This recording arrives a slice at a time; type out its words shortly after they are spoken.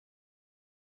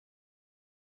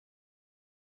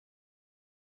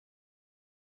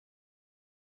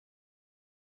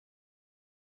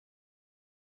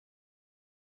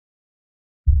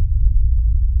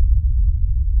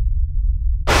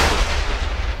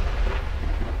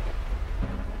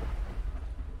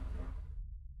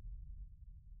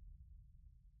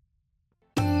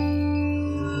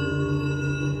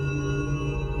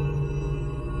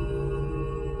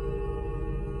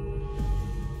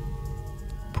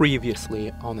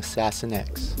Previously on Assassin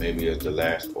X. Maybe it's the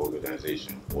last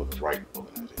organization or the right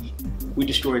organization. We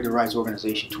destroyed the Rise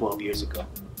organization 12 years ago.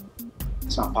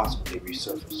 It's not possible they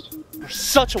resurfaced. You're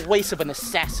such a waste of an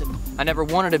assassin. I never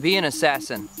wanted to be an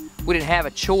assassin. We didn't have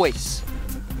a choice.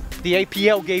 The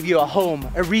APL gave you a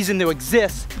home, a reason to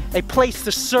exist, a place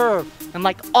to serve, and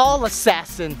like all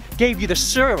assassins, gave you the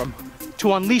serum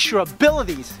to unleash your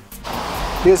abilities.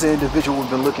 Here's an individual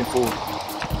we've been looking for.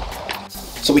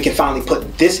 So we can finally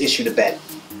put this issue to bed.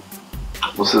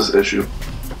 What's this issue?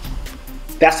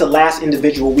 That's the last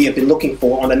individual we have been looking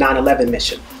for on the 9/11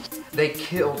 mission. They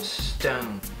killed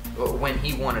Stone when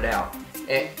he wanted out,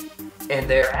 and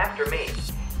they're after me.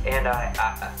 And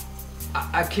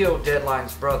I killed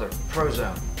Deadline's brother,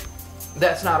 Prozone.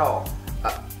 That's not all.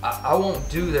 I won't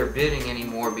do their bidding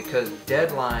anymore because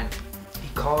Deadline, he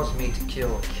caused me to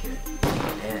kill a kid.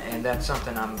 And that's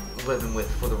something I'm living with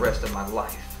for the rest of my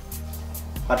life.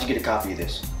 How'd you get a copy of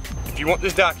this? If you want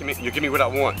this document, you give me what I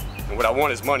want. And what I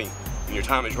want is money. And your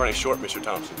time is running short, Mr.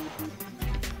 Thompson.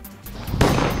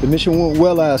 The mission went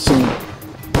well, I assume.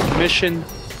 The mission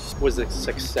was a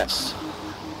success.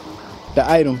 The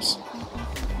items.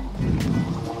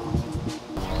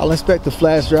 I'll inspect the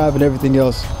flash drive and everything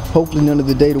else. Hopefully none of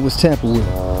the data was tampered with.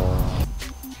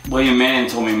 William Manning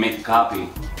told me to make a copy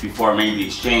before I made the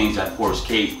exchange at Forest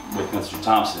Cape with Mr.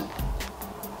 Thompson.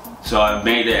 So I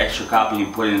made the extra copy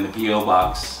and put it in the P.O.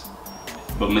 box.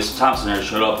 But Mr. Thompson never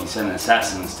showed up. He sent an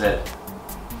assassin instead.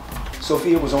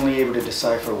 Sophia was only able to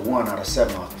decipher 1 out of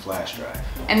 7 off the flash drive.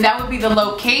 And that would be the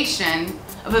location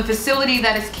of the facility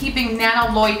that is keeping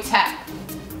Nanoloid tech.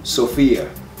 Sophia,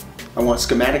 I want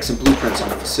schematics and blueprints on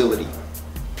the facility.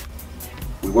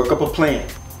 We work up a plan.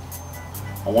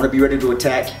 I want to be ready to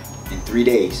attack in 3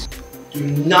 days. Do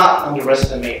not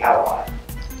underestimate Outline.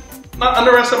 Not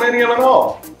underestimating him at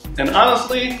all. And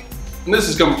honestly, and this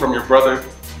is coming from your brother,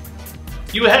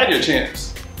 you had your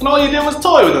chance. And all you did was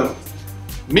toy with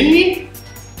him. Me?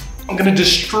 I'm gonna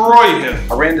destroy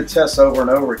him. I ran the tests over and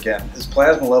over again. His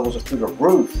plasma levels are through the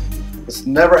roof. This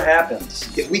never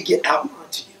happens. If we get Outline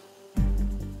to you,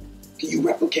 can you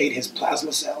replicate his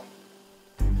plasma cell?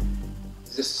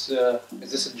 Is this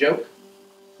a joke?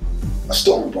 A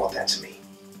storm brought that to me.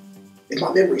 If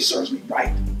my memory serves me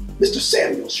right, Mr.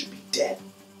 Samuel should be dead.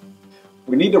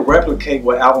 We need to replicate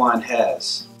what Outline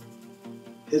has.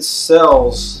 His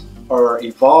cells are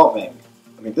evolving.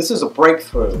 I mean, this is a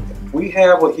breakthrough. If we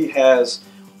have what he has,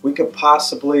 we could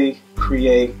possibly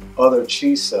create other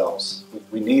chi cells.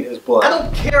 We need his blood. I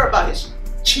don't care about his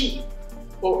chi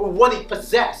or what he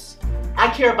possesses. I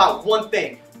care about one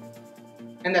thing,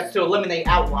 and that's to eliminate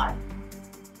Outline.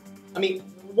 I mean,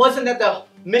 wasn't that the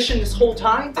mission this whole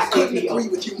time? I couldn't agree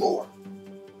with you more.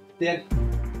 Then,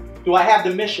 do I have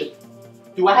the mission?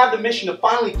 Do I have the mission to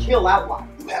finally kill Outline?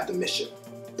 You have the mission,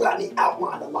 but I need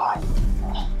Outline alive.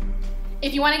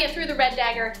 If you want to get through the Red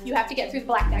Dagger, you have to get through the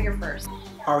Black Dagger first.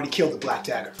 I already killed the Black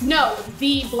Dagger. No,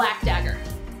 the Black Dagger.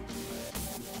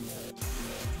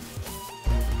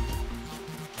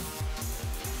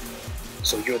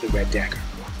 So you're the Red Dagger.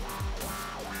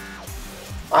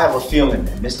 I have a feeling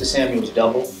that Mr. Samuel's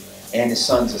double and his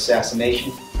son's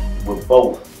assassination were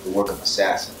both the work of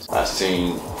assassins. I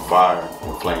seen fire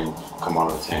and flame come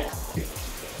out of the tank.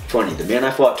 Funny, the man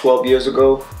I fought 12 years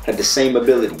ago had the same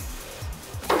ability.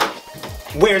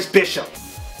 Where's Bishop?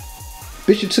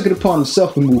 Bishop took it upon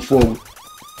himself to move forward.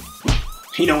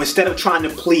 You know, instead of trying to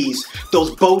please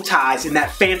those bow ties in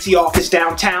that fancy office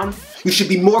downtown, you should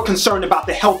be more concerned about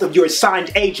the health of your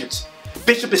assigned agents.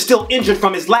 Bishop is still injured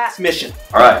from his last mission.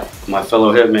 Alright, my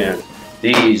fellow hitman,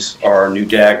 these are our new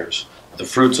daggers. The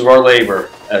fruits of our labor,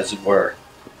 as it were.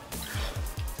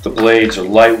 The blades are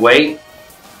lightweight.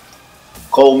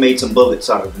 Cole made some bullets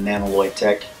out of the Nanoloid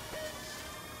tech.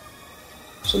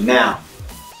 So now,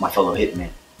 my fellow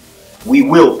hitmen, we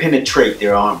will penetrate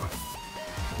their armor.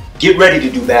 Get ready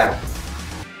to do battle.